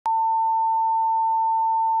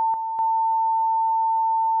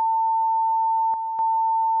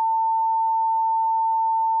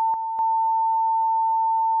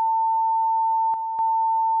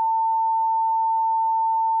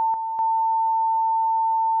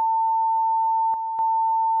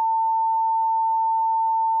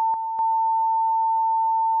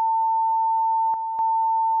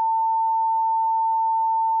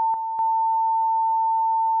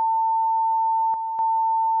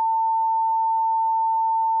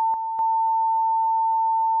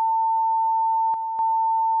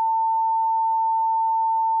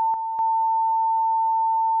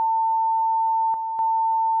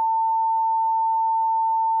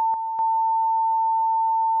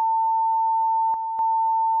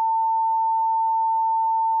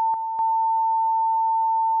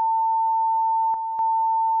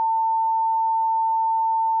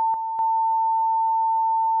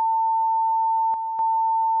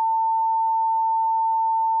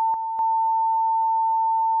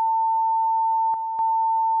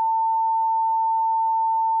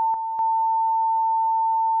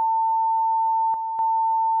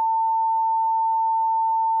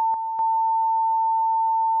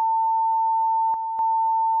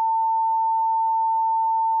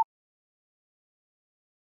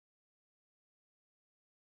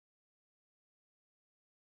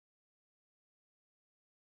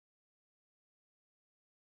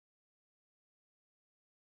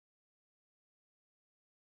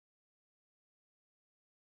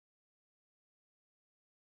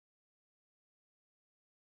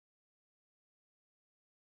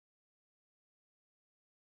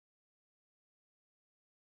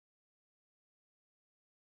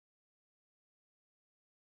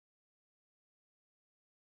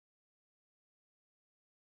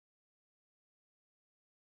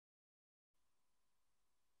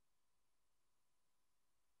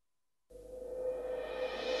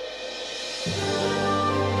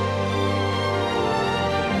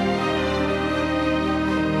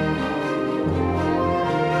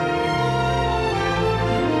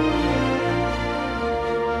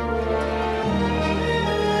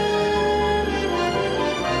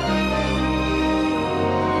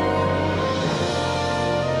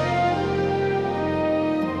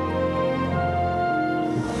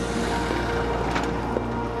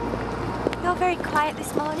quiet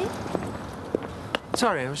this morning?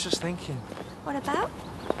 Sorry, I was just thinking. What about?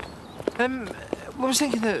 I was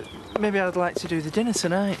thinking that maybe I'd like to do the dinner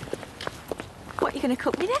tonight. What are you going to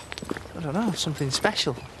cook me then? I don't know, something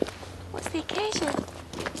special. What's the occasion?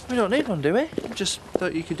 We don't need one, do we? Just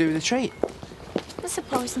thought you could do with a treat. I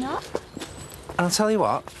suppose not. And I'll tell you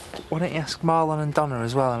what, why don't you ask Marlon and Donna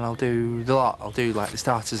as well, and I'll do the lot. I'll do, like, the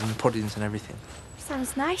starters and the puddings and everything.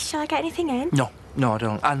 Sounds nice. Shall I get anything in? No, I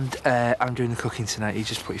don't. And I'm doing the cooking tonight. You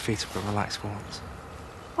just put your feet up and relax for once.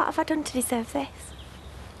 What have I done to deserve this?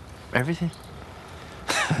 Everything.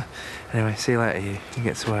 Anyway, see you later, you can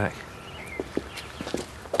get to work.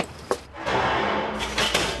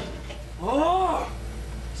 Oh!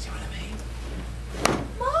 See what I mean?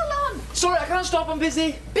 Marlon! Sorry, I can't stop, I'm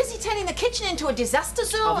busy. Busy turning the kitchen into a disaster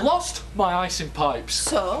zone. I've lost my icing pipes.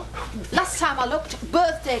 So, last time I looked,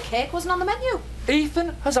 birthday cake wasn't on the menu.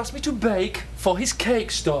 Ethan has asked me to bake for his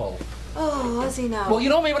cake stall. Oh, has he now? Well, you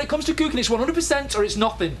know me, when it comes to cooking, it's 100% or it's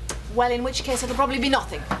nothing. Well, in which case it'll probably be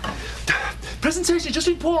nothing. Presentation is just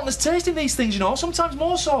as important as tasting these things, you know, sometimes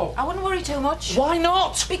more so. I wouldn't worry too much. Why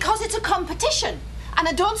not? Because it's a competition. And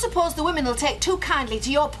I don't suppose the women will take too kindly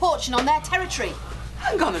to your poaching on their territory.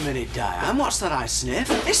 Hang on a minute, Diane. What's that I sniff?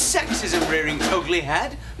 Is sexism rearing its ugly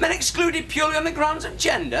head? Men excluded purely on the grounds of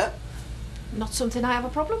gender? Not something I have a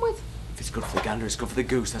problem with. If it's good for the gander, it's good for the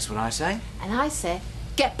goose, that's what I say. And I say,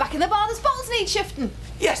 get back in the bar, the bottles need shifting.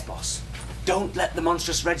 Yes, boss. Don't let the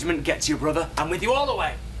monstrous regiment get to you, brother. I'm with you all the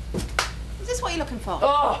way. Is this what you're looking for?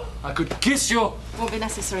 Oh, I could kiss you. Won't be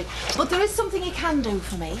necessary. But there is something you can do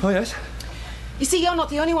for me. Oh, yes? You see, you're not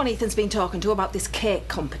the only one Ethan's been talking to about this cake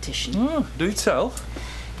competition. Do tell.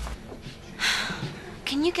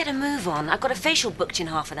 Can you get a move on? I've got a facial booked in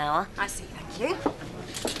half an hour. I see, thank you.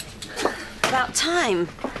 About time.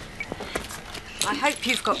 I hope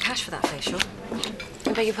you've got cash for that facial.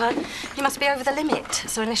 I beg your pardon? You must be over the limit,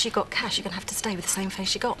 so unless you've got cash, you're going to have to stay with the same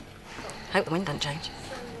face you got. Hope the wind don't change.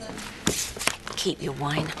 Keep your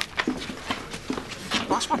wine.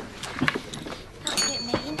 Last one. That's a bit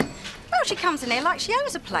mean. Well, she comes in here like she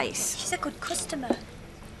owns a place. She's a good customer.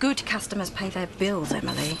 Good customers pay their bills,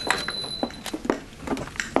 Emily.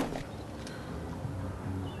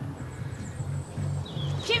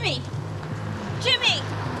 Jimmy! Jimmy!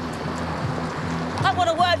 I want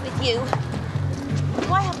a word with you.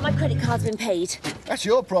 Why haven't my credit cards been paid? That's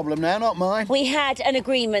your problem now, not mine. We had an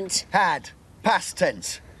agreement. Had. Past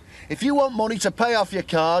tense. If you want money to pay off your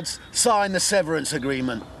cards, sign the severance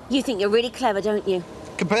agreement. You think you're really clever, don't you?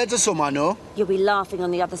 Compared to some I know. You'll be laughing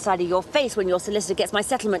on the other side of your face when your solicitor gets my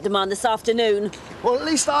settlement demand this afternoon. Well, at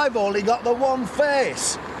least I've only got the one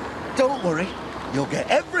face. Don't worry. You'll get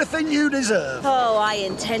everything you deserve. Oh, I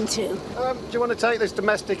intend to. Do you want to take this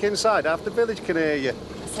domestic inside? Half the village can hear you.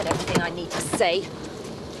 I said everything I need to say.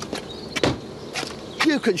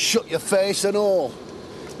 You can shut your face and all.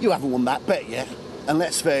 You haven't won that bet yet. And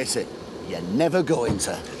let's face it, you're never going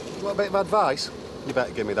to. You want a bit of advice? You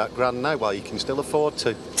better give me that grand now while you can still afford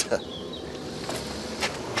to.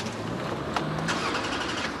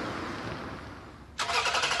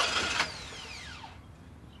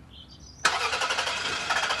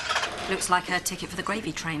 Looks like her ticket for the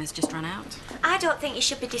gravy train has just run out. I don't think you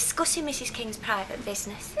should be discussing Mrs. King's private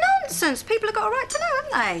business. Nonsense! People have got a right to know,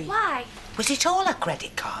 haven't they? Why? Was it all her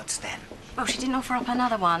credit cards then? Well, she didn't offer up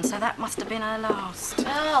another one, so that must have been her last.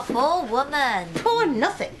 Oh, poor woman. Poor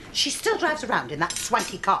nothing. She still drives around in that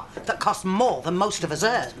swanky car that costs more than most of us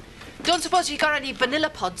earn. Don't suppose you got any vanilla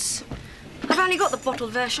pods? I've only got the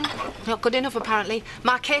bottled version. Not good enough, apparently.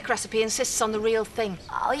 My cake recipe insists on the real thing.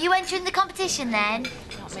 Oh, you entering the competition then?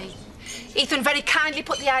 Not me. Ethan very kindly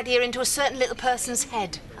put the idea into a certain little person's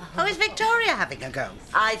head. Oh, is Victoria having a go?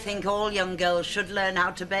 I think all young girls should learn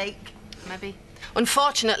how to bake. Maybe.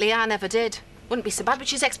 Unfortunately, I never did. Wouldn't be so bad, but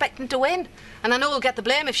she's expecting to win. And I know we'll get the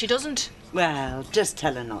blame if she doesn't. Well, just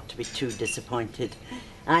tell her not to be too disappointed.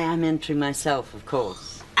 I am entering myself, of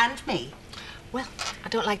course. And me. Well, I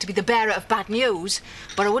don't like to be the bearer of bad news,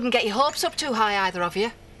 but I wouldn't get your hopes up too high, either of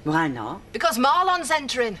you. Why not? Because Marlon's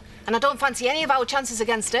entering, and I don't fancy any of our chances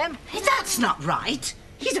against him. That's not right.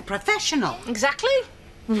 He's a professional. Exactly.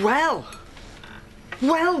 Well,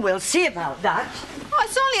 we'll see about that. Oh,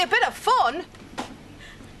 it's only a bit of fun.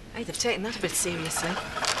 Hey, they've taken that a bit seriously.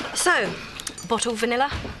 So, bottled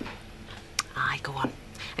vanilla? Aye, go on.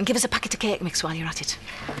 And give us a packet of cake mix while you're at it.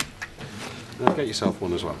 Get yourself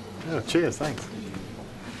one as well. Oh, cheers, thanks.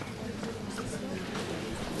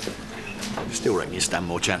 Still reckon you stand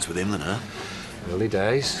more chance with him than her. Early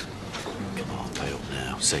days. Come on, pay up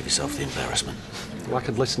now. Save yourself the embarrassment. Well, I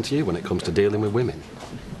could listen to you when it comes to dealing with women.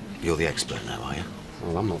 You're the expert now, are you?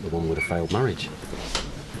 Well, I'm not the one with a failed marriage.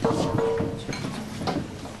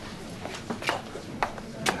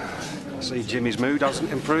 See, Jimmy's mood hasn't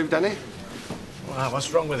improved any. Well,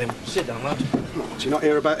 what's wrong with him? Sit down, lad. Did you not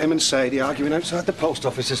hear about him and Sadie arguing outside the post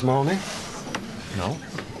office this morning? No.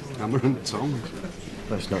 Hammer and tongs.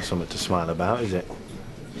 That's not something to smile about, is it?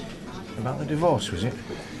 About the divorce, was it?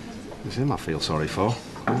 It's him I feel sorry for.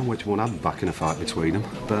 I don't know which one had back in a fight between them.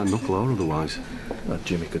 Bare knuckle or otherwise. Well,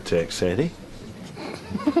 Jimmy could take Sadie.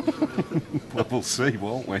 Well, we'll see,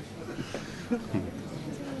 won't we?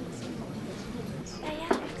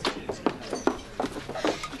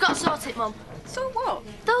 You've got to sort it, Mum. So what?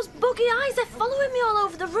 Those buggy eyes, they're following me all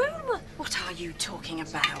over the room. What are you talking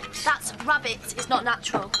about? That's rabbit. It's not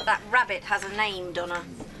natural. That rabbit has a name, Donna.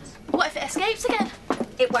 What if it escapes again?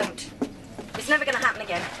 It won't. It's never going to happen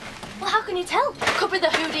again. Well, how can you tell? Could be the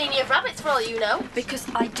Houdini of rabbits for all you know. Because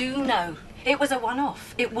I do know. It was a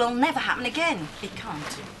one-off. It will never happen again. It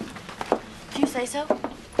can't. If you say so.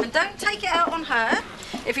 And don't take it out on her.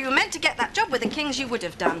 If you were meant to get that job with the Kings, you would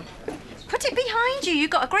have done. Put it behind you. You've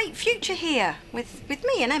got a great future here with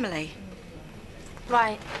me and Emily.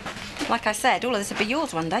 Right. Like I said, all of this will be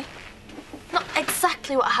yours one day. Not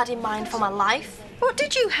exactly what I had in mind for my life. What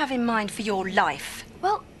did you have in mind for your life?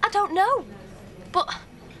 Well, I don't know. But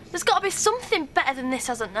there's got to be something better than this,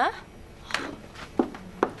 hasn't there?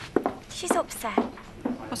 She's upset.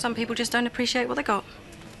 Well, some people just don't appreciate what they got.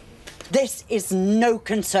 This is no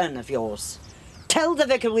concern of yours. Tell the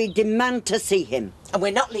vicar we demand to see him. And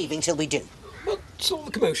we're not leaving till we do. What's all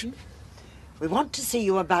the commotion? We want to see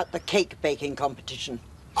you about the cake baking competition.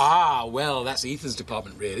 Ah, well, that's Ethan's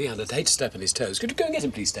department, really, and I'd hate to step on his toes. Could you go and get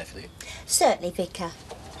him, please, Stephanie? Certainly, Vicar.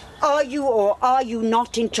 Are you or are you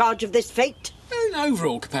not in charge of this fete? In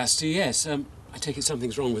overall capacity, yes. I take it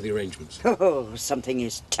something's wrong with the arrangements. Oh, something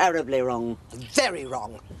is terribly wrong. Very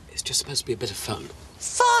wrong. It's just supposed to be a bit of fun.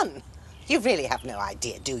 Fun? You really have no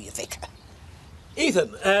idea, do you, Vicar?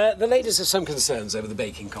 Ethan, the ladies have some concerns over the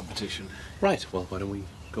baking competition. Right, well, why don't we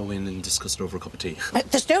go in and discuss it over a cup of tea?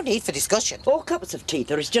 There's no need for discussion. 4 cups of tea,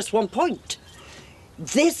 there is just one point.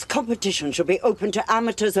 This competition should be open to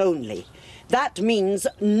amateurs only. That means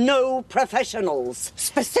no professionals.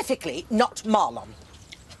 Specifically, not Marlon.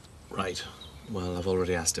 Right. Well, I've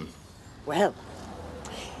already asked him. Well,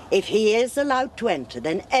 if he is allowed to enter,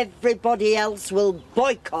 then everybody else will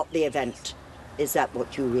boycott the event. Is that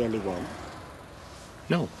what you really want?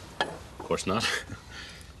 No, of course not.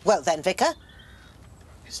 Well then, Vicar.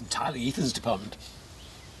 It's entirely Ethan's department.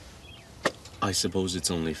 I suppose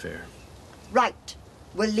it's only fair. Right.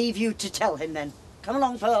 We'll leave you to tell him then. Come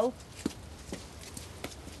along, Pearl.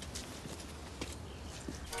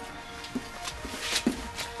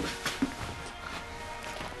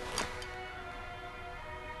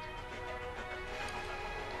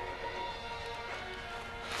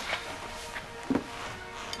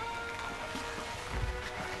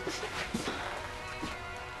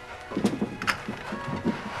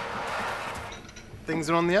 Things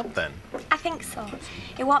are on the up then? I think so.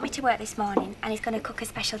 He wanted me to work this morning and he's going to cook a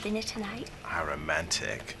special dinner tonight. How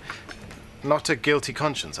romantic. Not a guilty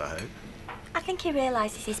conscience, I hope. I think he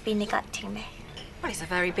realises he's been neglecting me. Well, he's a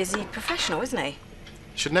very busy professional, isn't he?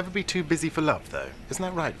 Should never be too busy for love, though. Isn't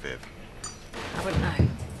that right, Viv? I wouldn't know.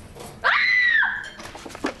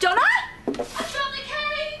 Donna? I dropped the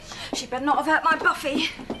cage! She better not have hurt my Buffy.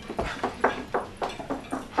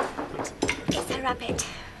 It's a rabbit.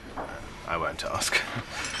 I won't ask.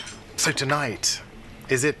 So tonight,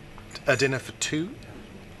 is it a dinner for 2?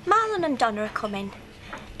 Marlon and Donna are coming.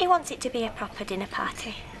 He wants it to be a proper dinner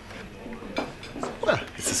party. Well,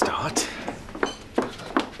 it's a start.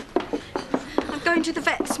 I'm going to the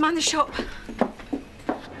vet's. Mind the shop.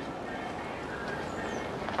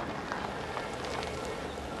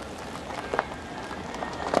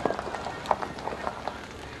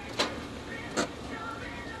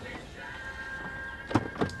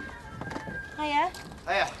 Hiya.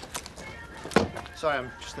 Hiya. Sorry,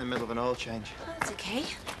 I'm just in the middle of an oil change. That's okay.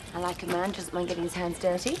 I like a man who doesn't mind getting his hands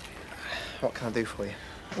dirty. What can I do for you?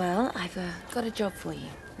 Well, I've got a job for you.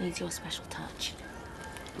 Needs your special touch.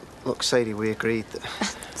 Look, Sadie, we agreed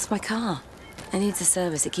that... It's my car. It needs a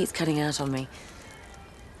service. It keeps cutting out on me.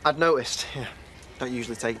 I'd noticed, yeah. Don't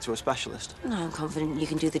usually take it to a specialist. No, I'm confident you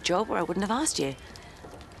can do the job or I wouldn't have asked you.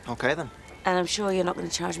 OK, then. And I'm sure you're not going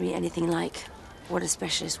to charge me anything like what a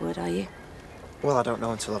specialist would, are you? Well, I don't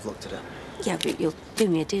know until I've looked at it. Yeah, but you'll do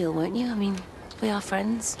me a deal, won't you? I mean, we are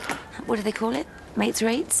friends. What do they call it? Mates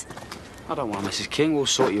rates? I don't want Mrs. King. We'll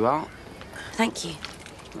sort you out. Thank you.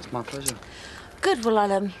 That's my pleasure. Good. Well,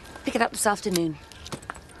 I'll pick it up this afternoon.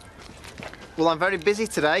 Well, I'm very busy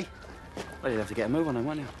today. Well, you'll have to get a move on him,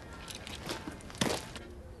 won't you?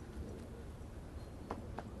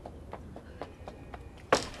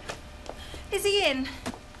 Is he in?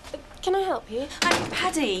 Can I help you? I'm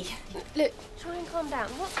Paddy. Look, try and calm down.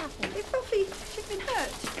 What's happened? Hey, Buffy, you've been hurt.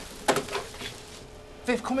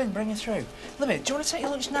 Viv, come in, bring her through. Libby, do you want to take your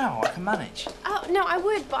lunch now? I can manage. Oh, no, I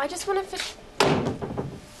would, but I just want to...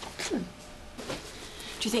 Do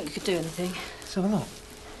you think you could do anything? Let's have a look.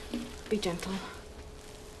 Be gentle.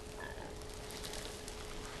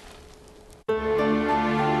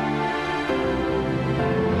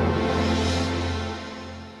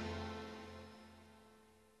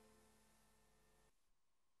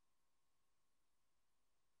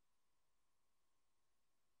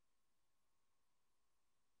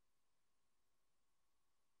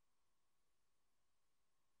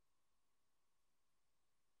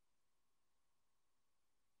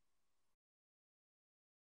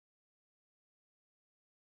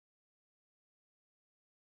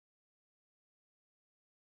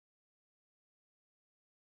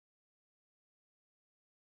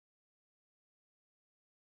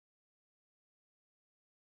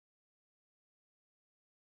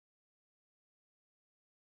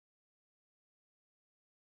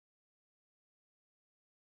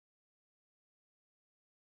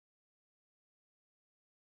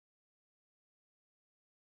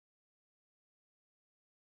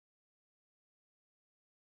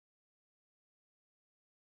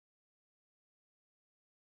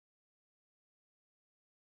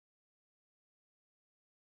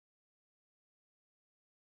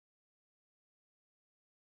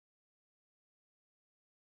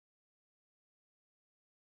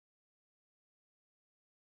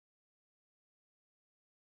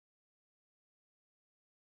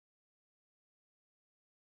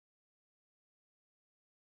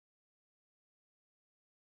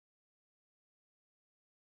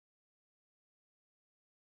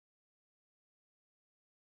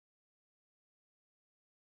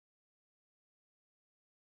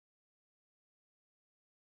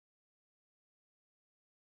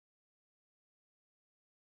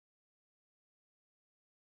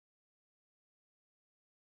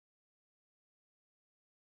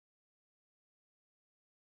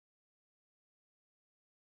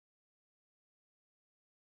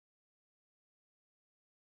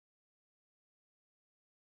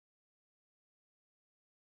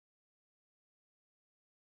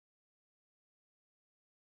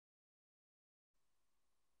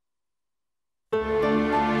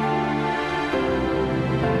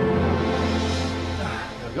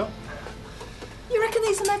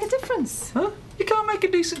 These will make a difference. Huh? You can't make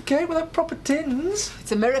a decent cake without proper tins.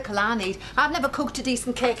 It's a miracle I need. I've never cooked a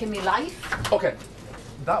decent cake in my life. OK,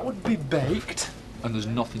 that would be baked, and there's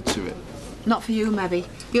nothing to it. Not for you, maybe.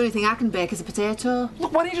 The only thing I can bake is a potato.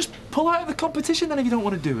 Look, why don't you just pull out of the competition then if you don't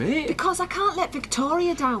want to do it? Because I can't let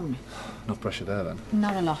Victoria down. Enough pressure there, then.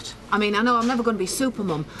 Not a lot. I mean, I know I'm never going to be super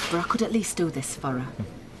mum, but I could at least do this for her.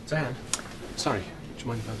 Diane, sorry. Do you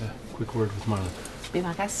mind if I have a quick word with Marlon? Be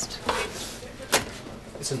my guest.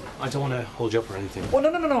 Listen, I don't want to hold you up or anything. Well,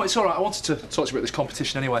 no, it's all right. I wanted to talk to you about this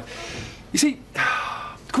competition anyway. You see,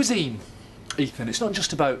 cuisine, Ethan, it's not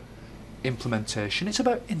just about implementation, it's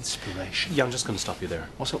about inspiration. Yeah, I'm just going to stop you there.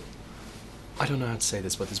 What's up? I don't know how to say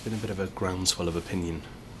this, but there's been a bit of a groundswell of opinion.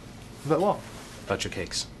 About what? About your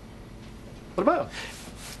cakes. What about?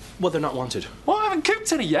 Well, they're not wanted. Well, I haven't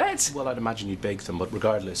cooked any yet. Well, I'd imagine you'd bake them, but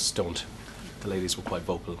regardless, don't. The ladies were quite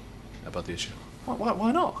vocal about the issue.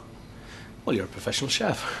 Why not? Well, you're a professional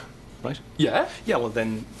chef, right? Yeah? Yeah, well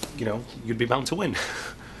then, you know, you'd be bound to win.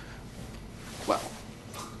 Well.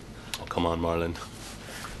 Oh, come on, Marlon.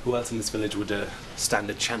 Who else in this village would stand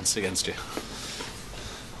a chance against you?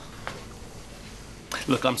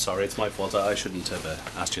 Look, I'm sorry, it's my fault. I shouldn't have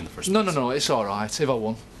asked you in the first place. No, it's all right. If I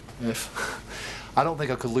won. If. I don't think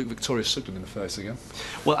I could look Victoria Sugden in the face again.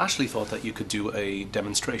 Well, Ashley thought that you could do a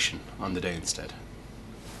demonstration on the day instead.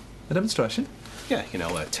 A demonstration? Yeah, you know,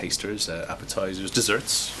 tasters, appetizers,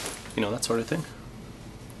 desserts, you know, that sort of thing.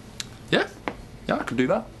 Yeah, I could do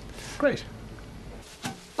that. Great.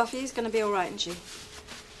 Buffy's going to be all right, isn't she?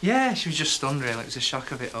 Yeah, she was just stunned, really. It was a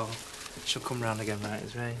shock of it all. She'll come round again right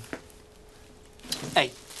as rain.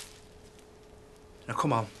 Hey. Now,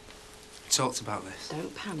 come on. We talked about this.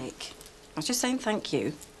 Don't panic. I was just saying thank you.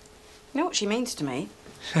 You know what she means to me?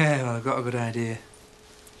 Yeah, well, I've got a good idea.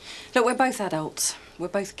 Look, we're both adults. We're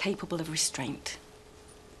both capable of restraint.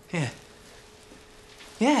 Yeah.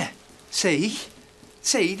 Yeah. See?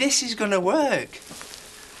 See, this is gonna work.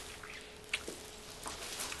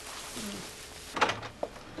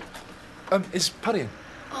 Is Paddy in?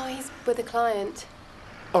 Oh, he's with a client.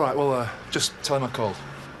 All right, well, just tell him I called.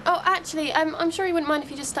 Oh, actually, I'm sure he wouldn't mind if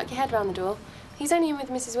you just stuck your head round the door. He's only in with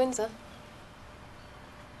Mrs. Windsor.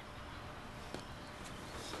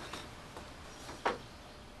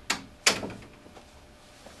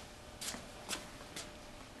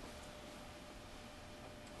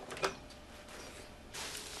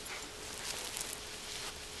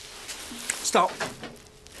 Stop.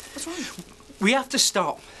 What's wrong? We have to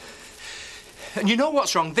stop. And you know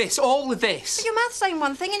what's wrong? All of this. But your mouth's saying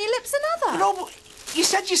one thing and your lips another. No, but you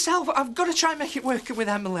said yourself, I've got to try and make it work with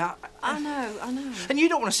Emily. I know. And you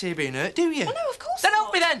don't want to see her being hurt, do you? Oh, no, of course Then not.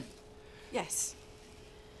 help me then. Yes.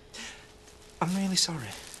 I'm really sorry.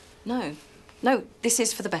 No, this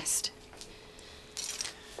is for the best.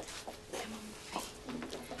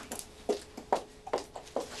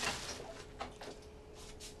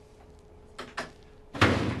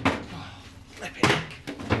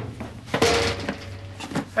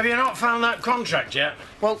 Have you not found that contract yet?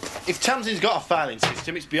 Well, if Tamsin's got a filing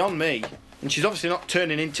system, it's beyond me. And she's obviously not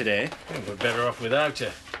turning in today. We're better off without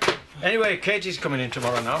her. Anyway, Katie's coming in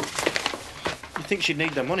tomorrow now. You think she'd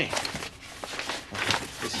need the money?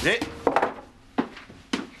 This is it.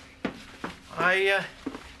 I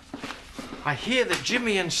hear that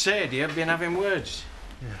Jimmy and Sadie have been having words.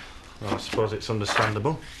 Yeah, well, I suppose it's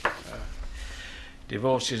understandable.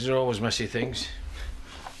 Divorces are always messy things.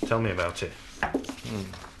 Tell me about it.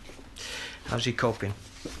 How's he coping?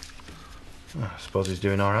 I suppose he's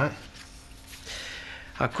doing all right.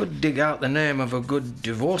 I could dig out the name of a good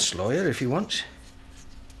divorce lawyer if he wants.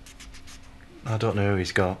 I don't know who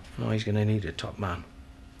he's got. No, he's going to need a top man.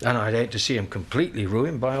 And I'd hate to see him completely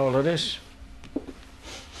ruined by all of this.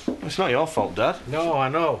 It's not your fault, Dad. No, I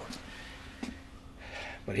know.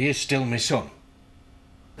 But he is still my son.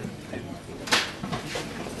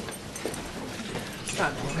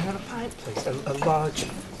 Dad, can we have a pint, please? A large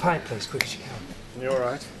pint, please, quick as you can. You all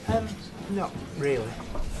right? Not really.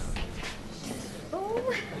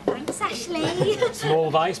 Oh, thanks, Ashley. Small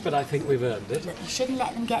vice, but I think we've earned it. Look, you shouldn't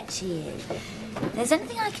let them get to you. If there's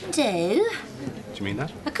anything I can do... Do you mean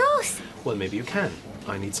that? Of course. Well, maybe you can.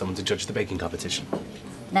 I need someone to judge the baking competition.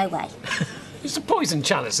 No way. It's a poison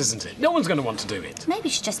chalice, isn't it? No one's going to want to do it. Maybe you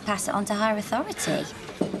should just pass it on to higher authority.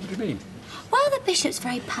 What do you mean? Well, the bishop's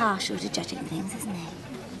very partial to judging things, isn't he?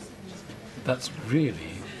 That's really,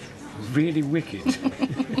 really wicked.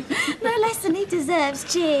 No less than he deserves.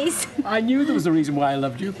 Cheers. I knew there was a reason why I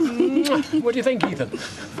loved you. What do you think, Ethan?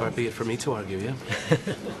 Far be it for me to argue, yeah?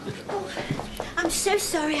 I'm so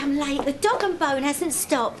sorry I'm late. The dog and bone hasn't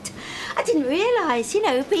stopped. I didn't realise,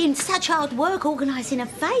 being such hard work organising a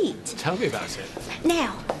fete. Tell me about it.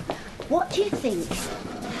 Now, what do you think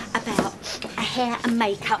about a hair and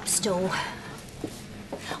makeup store?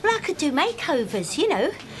 Well, I could do makeovers,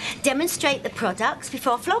 demonstrate the products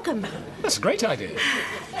before I flog them. That's a great idea.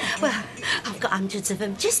 Well, I've got hundreds of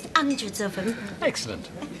them, just hundreds of them. Excellent.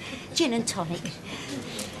 Gin and tonic.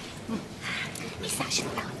 It's actually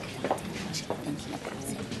thinking about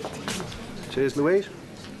it. Cheers, Louise.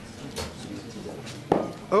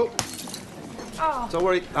 Oh, don't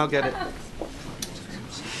worry, I'll get it.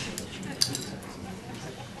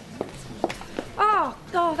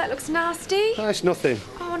 Oh, that looks nasty. Oh, it's nothing.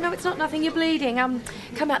 Oh, no, it's not nothing. You're bleeding.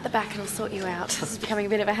 Come out the back and I'll sort you out. This is becoming a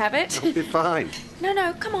bit of a habit. It'll be fine.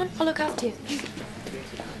 No, come on. I'll look after you.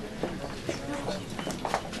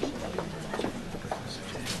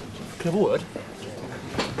 Can I have a word?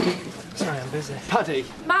 Sorry, I'm busy. Paddy.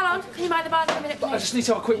 Marlon, can you mind the bar for a minute, please? I just need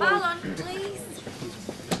to have a quick word. Marlon, please.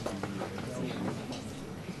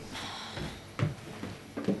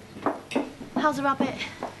 How's the rabbit?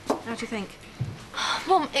 How do you think?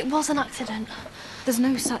 Mum, it was an accident. There's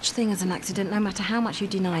no such thing as an accident, no matter how much you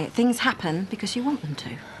deny it. Things happen because you want them to.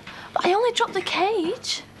 But I only dropped the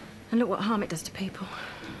cage. And look what harm it does to people.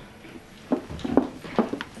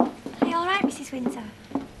 Are you all right, Mrs. Windsor?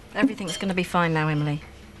 Everything's going to be fine now, Emily.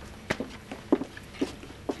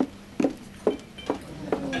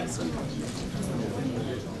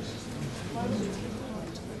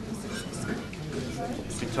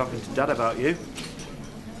 He's been talking to Dad about you.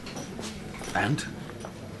 And?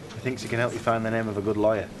 He thinks he can help you find the name of a good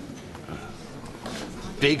lawyer.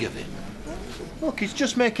 Big of him. Look, he's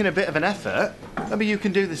just making a bit of an effort. Maybe you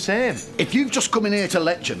can do the same. If you've just come in here to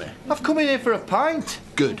lecture me... I've come in here for a pint.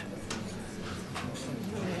 Good.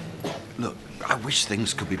 Look, I wish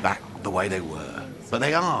things could be back the way they were, but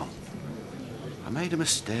they aren't. I made a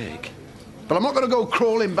mistake. But I'm not going to go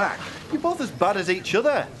crawling back. You're both as bad as each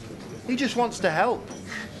other. He just wants to help.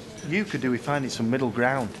 You could do with finding some middle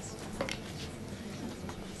ground.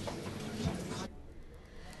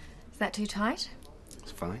 Is that too tight?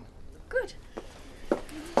 It's fine. Good.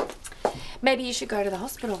 Maybe you should go to the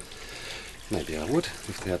hospital. Maybe I would,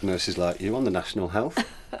 if they had nurses like you on the National Health.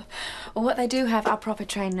 Or what they do have are proper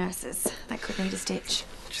trained nurses. That could need a stitch.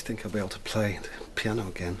 Do you think I'll be able to play the piano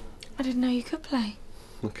again? I didn't know you could play.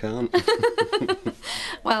 I can't.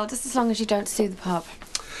 Well, just as long as you don't sue the pub.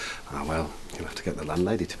 Ah, well, you'll have to get the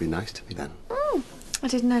landlady to be nice to me then. I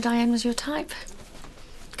didn't know Diane was your type.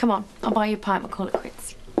 Come on, I'll buy you a pint, we'll call it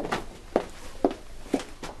quits.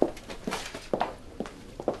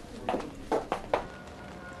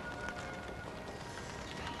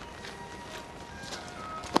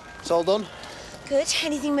 It's all done. Good.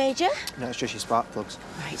 Anything major? No, it's just your spark plugs.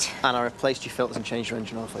 Right. And I replaced your filters and changed your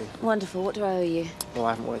engine oil for you. Wonderful. What do I owe you? Well, I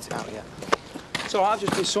haven't worked it out yet. It's all right, I've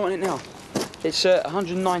just been sorting it now. It's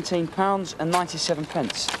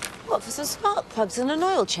 £119.97. What, for some spark plugs and an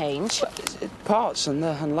oil change? Parts and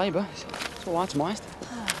labour. It's all itemised.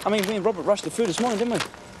 I mean, me and Robert rushed the through this morning, didn't we?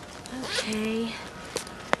 OK.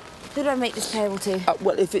 Who do I make this payable to?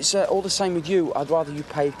 Well, if it's all the same with you, I'd rather you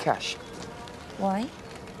paid cash. Why?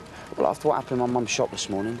 Well, after what happened in my mum's shop this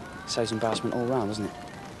morning, it saves embarrassment all round, doesn't it?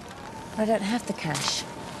 I don't have the cash,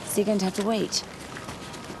 so you're going to have to wait.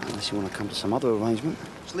 Unless you want to come to some other arrangement.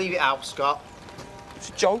 Just leave it out, Scott. It's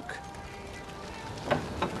a joke.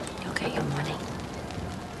 You'll get your money.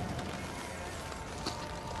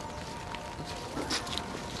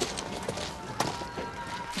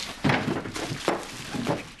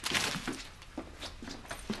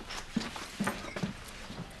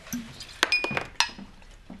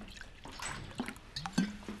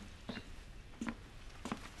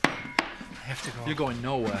 You're going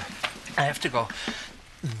nowhere. I have to go.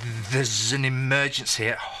 There's an emergency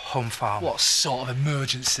at Home Farm. What sort of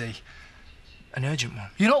emergency? An urgent one.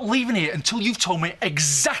 You're not leaving here until you've told me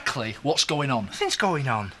exactly what's going on. Nothing's going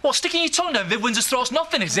on. What, sticking your tongue down Viv Windsor's throat's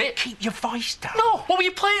nothing, is it? Keep your voice down. No, what were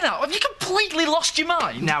you playing at? Have you completely lost your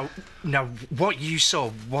mind? Now, what you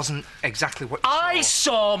saw wasn't exactly what you I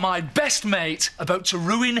saw my best mate about to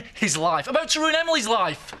ruin his life, about to ruin Emily's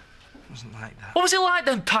life. It wasn't like that. What was it like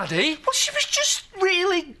then, Paddy? Well, she was just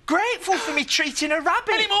really grateful for me treating a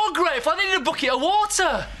rabbit. Any more grateful? I needed a bucket of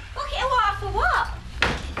water. Bucket of water for what?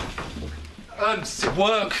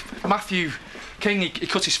 Work. Matthew King, he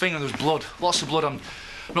cut his finger and there was blood. Lots of blood. I'm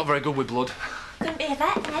not very good with blood. Couldn't be a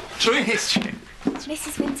vet then. True, it's true.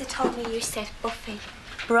 Mrs. Windsor told me you said Buffy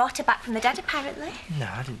brought her back from the dead, apparently. No,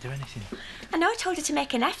 I didn't do anything. I know I told her to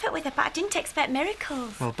make an effort with her, but I didn't expect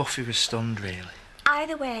miracles. Well, Buffy was stunned, really.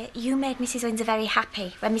 Either way, you made Mrs. Windsor very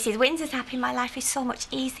happy. When Mrs. Windsor's happy, my life is so much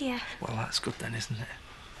easier. Well, that's good then, isn't it?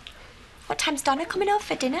 What time's Donna coming over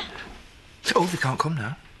for dinner? Oh, they can't come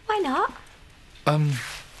now. Why not?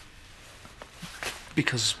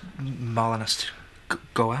 Because Marlon has to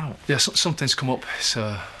go out. Yeah, something's come up. It's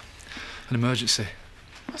an emergency.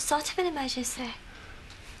 What sort of an emergency?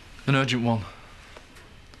 An urgent one.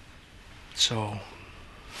 So,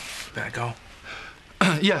 better go.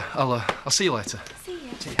 Yeah, I'll see you later. See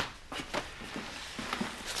you. See you.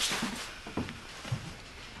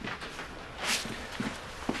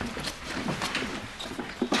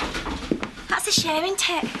 That's a shame, isn't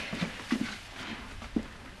it?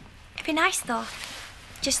 It'd be nice, though.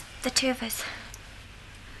 Just the two of us.